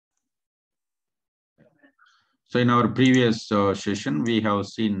So in our previous session, we have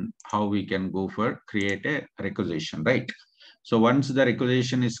seen how we can go for create a requisition, right? So once the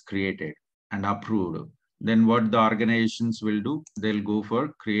requisition is created and approved, then what the organizations will do, they'll go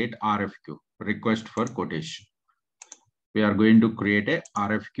for create RFQ, request for quotation. We are going to create a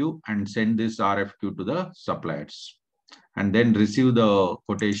RFQ and send this RFQ to the suppliers and then receive the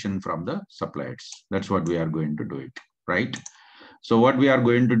quotation from the suppliers. That's what we are going to do it, right? So what we are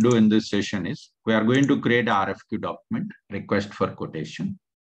going to do in this session is we are going to create a RFQ document, request for quotation,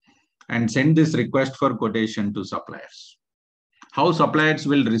 and send this request for quotation to suppliers. How suppliers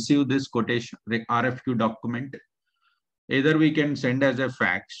will receive this quotation, RFQ document? Either we can send as a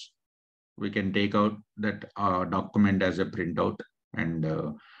fax, we can take out that document as a printout and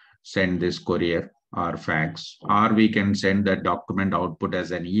send this courier or fax, or we can send that document output as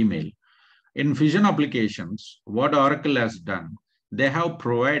an email. In Fusion applications, what Oracle has done, they have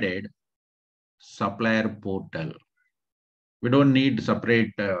provided supplier portal. We don't need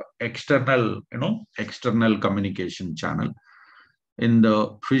separate external communication channel. In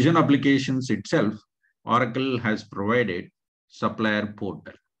the Fusion applications itself, Oracle has provided supplier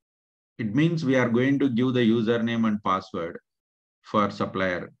portal. It means we are going to give the username and password for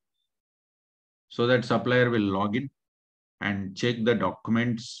supplier so that supplier will log in and check the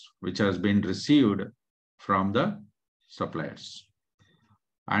documents which has been received from the suppliers,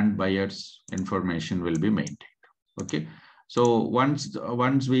 and buyers information will be maintained. Okay. So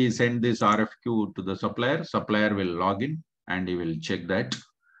once we send this RFQ to the supplier will log in and he will check that,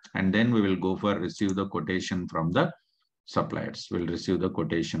 and then we will go for receive the quotation from the suppliers. We'll receive the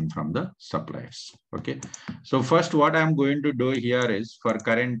quotation from the suppliers. Okay. So first what I'm going to do here is for a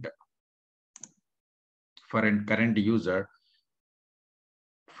current user,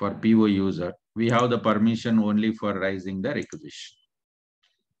 for PO user, we have the permission only for raising the requisition.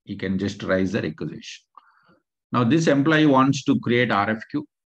 He can just raise the requisition. Now this employee wants to create RFQ,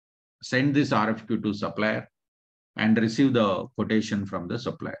 send this RFQ to supplier and receive the quotation from the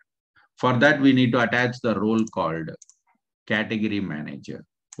supplier. For that, we need to attach the role called category manager.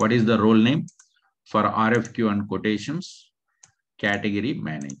 What is the role name? For RFQ and quotations, category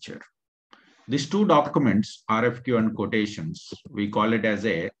manager. These two documents, RFQ and quotations, we call it as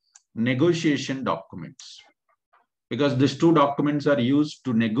a negotiation documents, because these two documents are used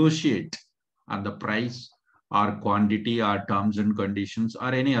to negotiate on the price or quantity or terms and conditions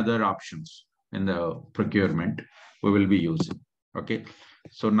or any other options in the procurement we will be using. Okay.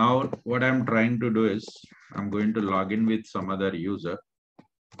 So now what I'm trying to do is I'm going to log in with some other user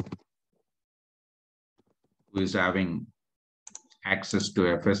who is having access to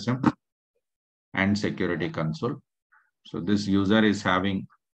FSM and security console. So this user is having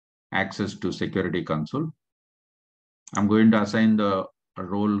access to security console. I'm going to assign the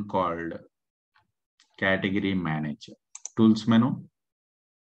role called category manager. Tools menu,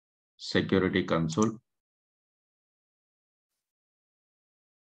 security console.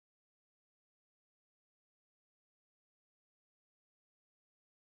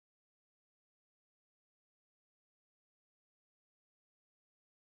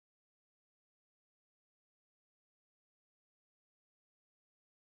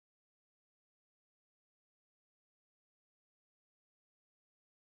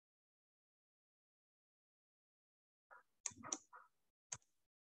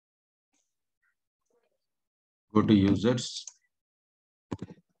 Go to users,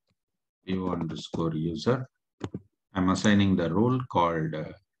 view_user. I'm assigning the role called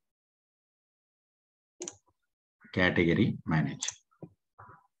category manager.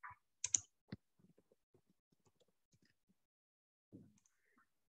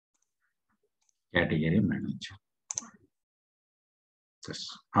 Category manager. Yes.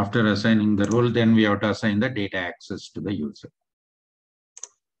 After assigning the role, then we have to assign the data access to the user.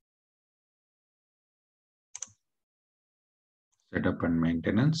 Setup and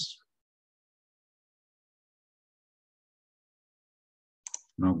maintenance.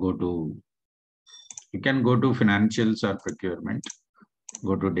 Now you can go to financials or procurement,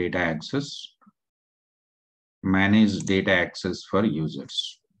 go to data access, manage data access for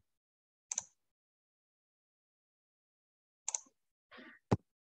users.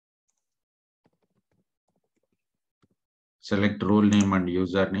 Select role name and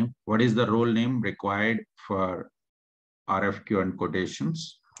username. What is the role name required for RFQ and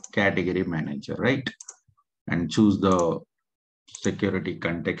quotations? Category manager, right? And choose the security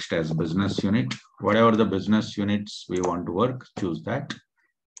context as business unit. Whatever the business units we want to work, choose that.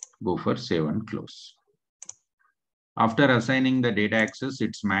 Go for save and close. After assigning the data access,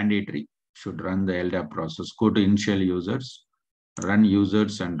 it's mandatory. Should run the LDAP process. Go to initial users, run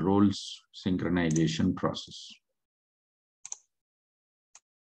users and roles synchronization process.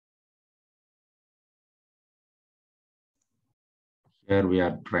 Here we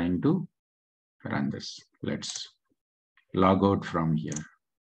are trying to run this. Let's log out from here.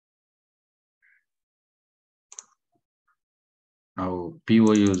 Now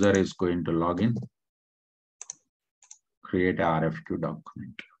PO user is going to log in, create a RFQ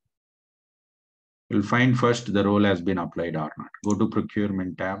document. You'll find first the role has been applied or not. Go to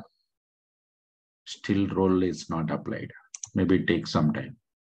procurement tab. Still role is not applied. Maybe it takes some time.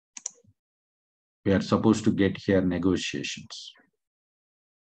 We are supposed to get here negotiations.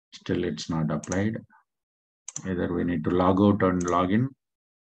 Still it's not applied. Either we need to log out and log in.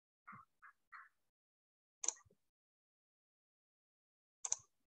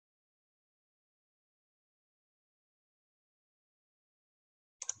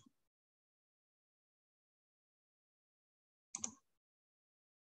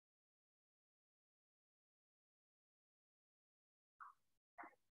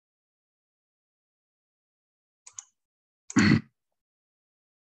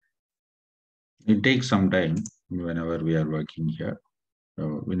 It takes some time whenever we are working here.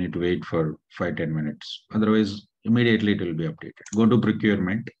 So we need to wait for 5-10 minutes. Otherwise, immediately it will be updated. Go to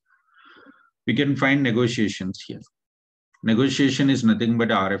procurement. We can find negotiations here. Negotiation is nothing but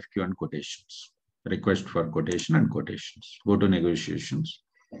RFQ and quotations. Request for quotation and quotations. Go to negotiations.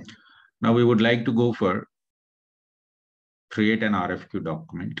 Now we would like to go for create an RFQ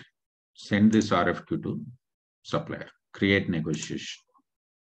document. Send this RFQ to supplier. Create negotiation.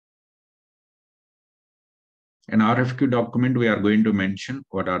 An RFQ document, we are going to mention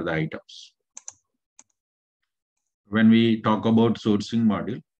what are the items. When we talk about sourcing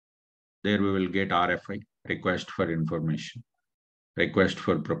module, there we will get RFI, request for information, request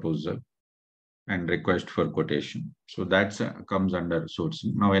for proposal, and request for quotation. So that comes under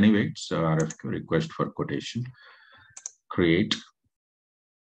sourcing. Now anyway, it's RFQ, request for quotation. Create.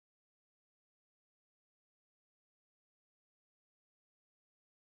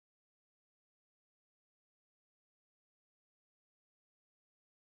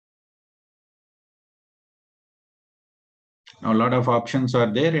 Now, a lot of options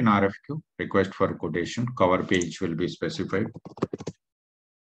are there in RFQ, request for quotation, cover page will be specified.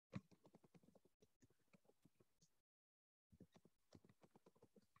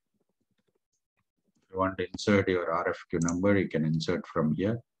 If you want to insert your RFQ number, you can insert from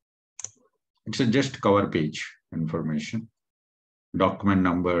here. It's just cover page information. Document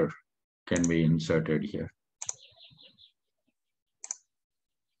number can be inserted here.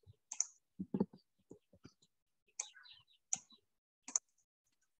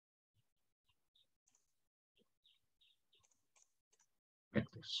 Like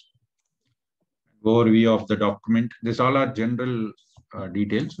this. Overview of the document. This all are general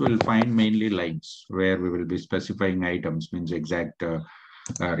details. We'll find mainly lines where we will be specifying items, means exact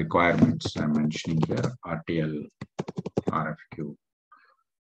requirements I'm mentioning here, RTL, RFQ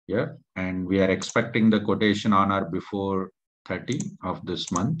here. And we are expecting the quotation on or before 30 of this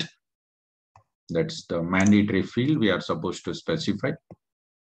month. That's the mandatory field we are supposed to specify.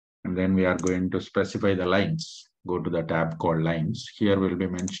 And then we are going to specify the lines. Go to the tab called lines. Here we'll be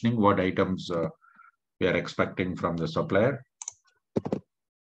mentioning what items we are expecting from the supplier.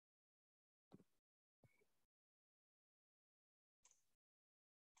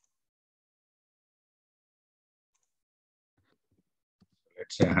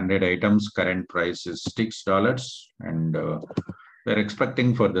 Let's say 100 items, current price is $6, and we're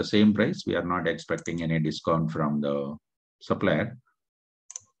expecting for the same price. We are not expecting any discount from the supplier.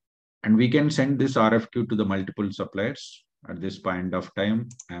 And we can send this RFQ to the multiple suppliers. At this point of time,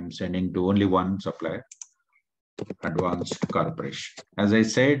 I'm sending to only one supplier, Advanced Corporation. As I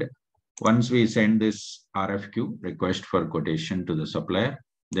said, once we send this RFQ, request for quotation, to the supplier,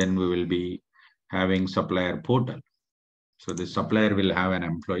 then we will be having supplier portal. So the supplier will have an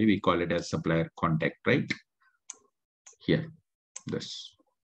employee. We call it as supplier contact, right? Here, this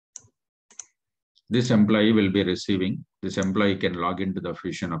employee will be receiving. This employee can log into the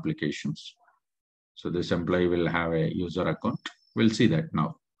Fusion applications. So this employee will have a user account. We'll see that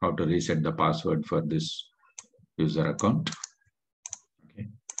now, how to reset the password for this user account. Okay.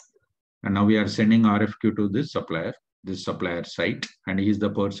 And now we are sending RFQ to this supplier site, and he is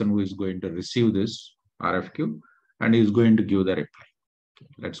the person who is going to receive this RFQ, and he is going to give the reply.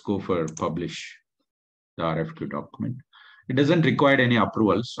 Okay. Let's go for publish the RFQ document. It doesn't require any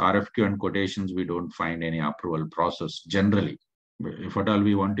approvals. RFQ and quotations, we don't find any approval process generally. If at all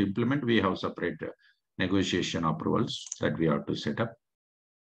we want to implement, we have separate negotiation approvals that we have to set up.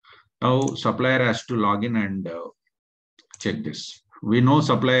 Now, supplier has to log in and check this. We know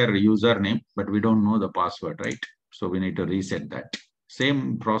supplier username, but we don't know the password, right? So we need to reset that.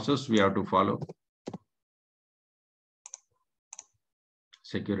 Same process we have to follow.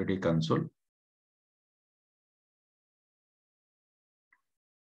 security console.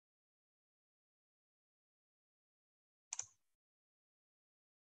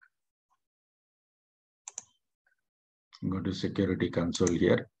 Go to security console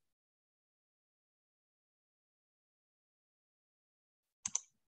here.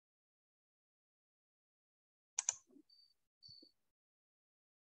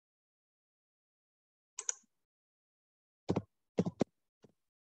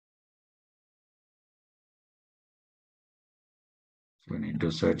 We need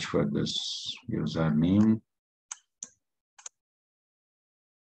to search for this username.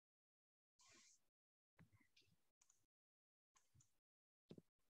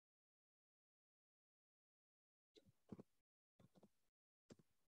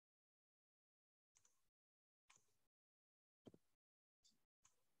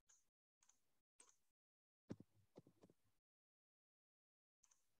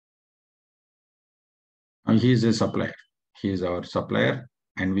 He is a supplier. He is our supplier,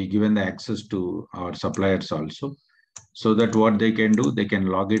 and we given the access to our suppliers also, so that what they can do, they can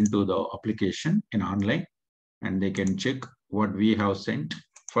log into the application in online, and they can check what we have sent.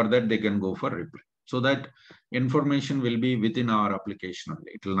 For that, they can go for reply. So that information will be within our application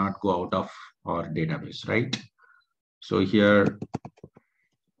only. It will not go out of our database, right? So here,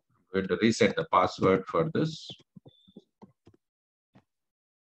 I'm going to reset the password for this.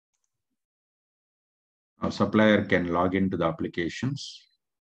 Our supplier can log into the applications.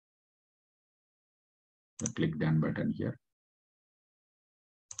 Click done button here.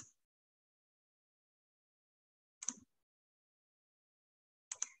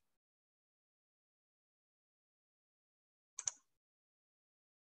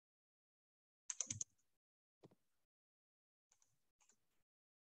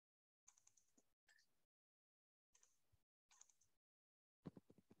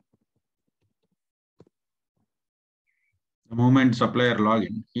 The moment supplier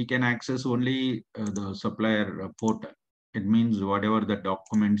login, he can access only the supplier portal. It means whatever the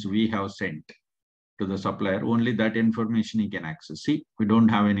documents we have sent to the supplier, only that information he can access. See, we don't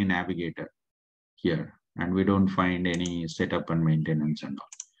have any navigator here, and we don't find any setup and maintenance and all.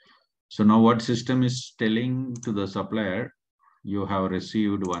 So now what system is telling to the supplier, you have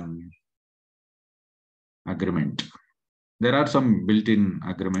received one agreement. There are some built-in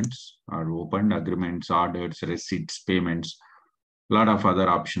agreements or opened agreements, orders, receipts, payments, a lot of other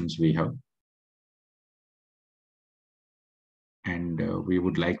options we have. And we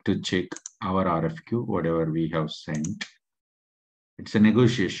would like to check our RFQ, whatever we have sent. It's a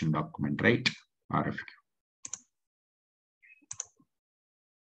negotiation document, right? RFQ.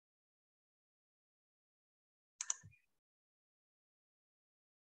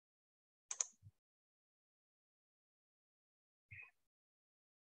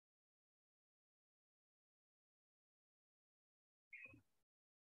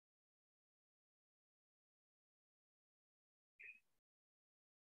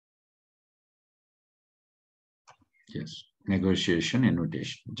 Yes, negotiation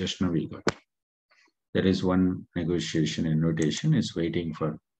invitation. Just now we got. There is one negotiation invitation is waiting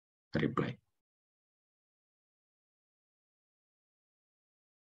for a reply.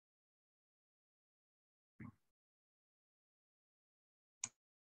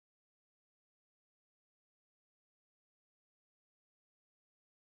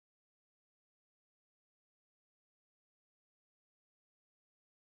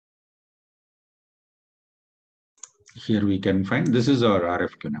 Here we can find, this is our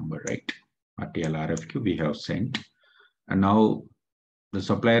RFQ number, right? RTL RFQ we have sent. And now the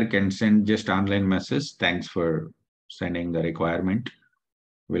supplier can send just online message. Thanks for sending the requirement.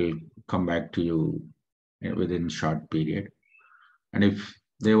 We'll come back to you within short period. And if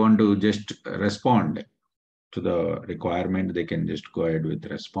they want to just respond to the requirement, they can just go ahead with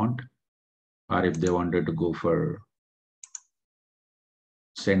respond. Or if they wanted to go for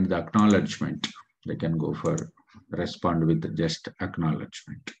send the acknowledgement, they can go for respond with just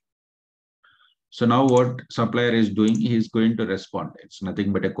acknowledgement. So now what supplier is doing, he is going to respond. It's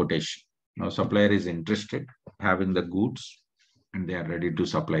nothing but a quotation. Now supplier is interested having the goods and they are ready to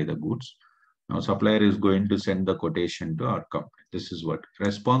supply the goods. Now supplier is going to send the quotation to our company. This is what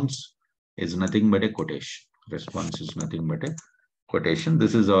response is nothing but a quotation. Response is nothing but a quotation.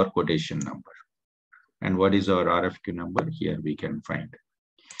 This is our quotation number. And what is our RFQ number? Here we can find.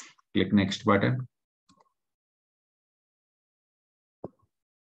 Click next button.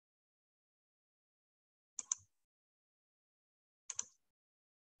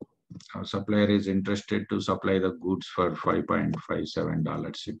 Our supplier is interested to supply the goods for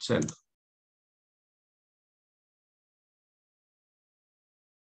 $5.57 itself.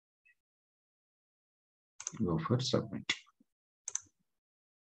 Go for submit.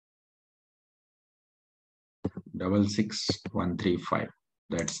 66135.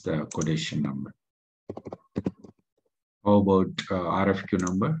 That's the quotation number. How about RFQ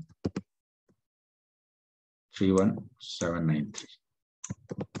number? 31793.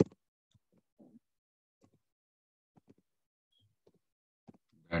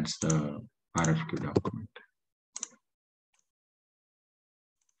 That's the RFQ document.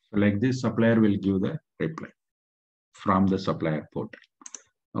 So like this, supplier will give the reply from the supplier portal.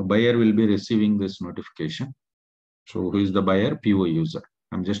 Now buyer will be receiving this notification. So who is the buyer? PO user.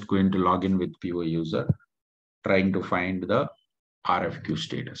 I'm just going to log in with PO user, trying to find the RFQ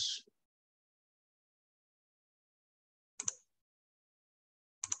status.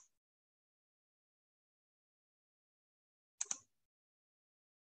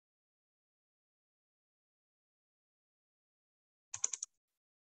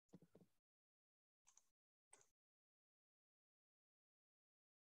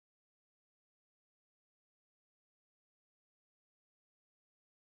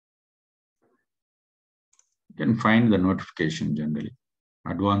 You can find the notification generally.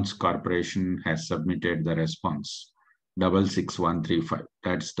 Advanced Corporation has submitted the response 66135.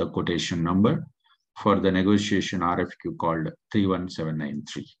 That's the quotation number for the negotiation RFQ called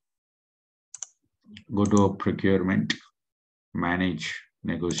 31793. Go to procurement, manage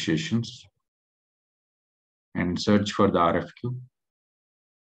negotiations, and search for the RFQ.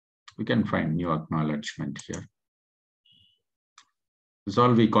 We can find new acknowledgement here. This is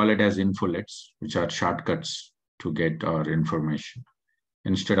all we call it as infolets, which are shortcuts to get our information.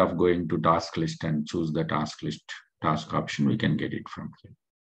 Instead of going to task list and choose the task list task option, we can get it from here.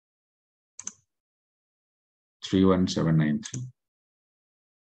 31793.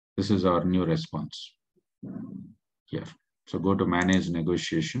 This is our new response here. So go to manage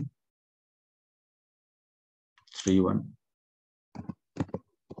negotiation.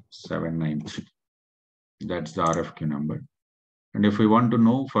 31793. That's the RFQ number. And if we want to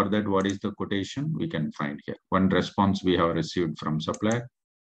know for that what is the quotation, we can find here. One response we have received from supplier.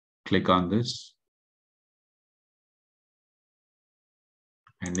 Click on this.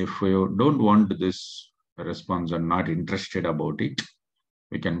 And if we don't want this response or not interested about it,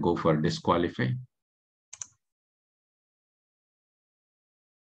 we can go for disqualify.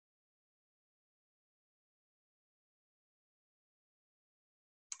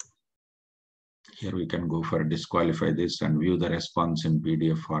 Here we can go for disqualify this and view the response in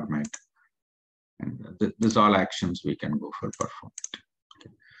PDF format. And this all actions we can go for perform.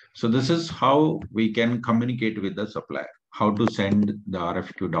 Okay. So this is how we can communicate with the supplier, how to send the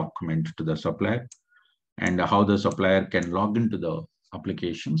RFQ document to the supplier, and how the supplier can log into the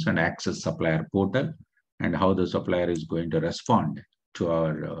applications and access supplier portal, and how the supplier is going to respond to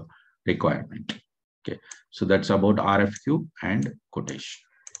our requirement. Okay, so that's about RFQ and quotation.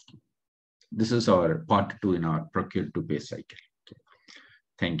 This is our part 2 in our procure to pay cycle. Okay.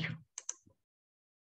 Thank you.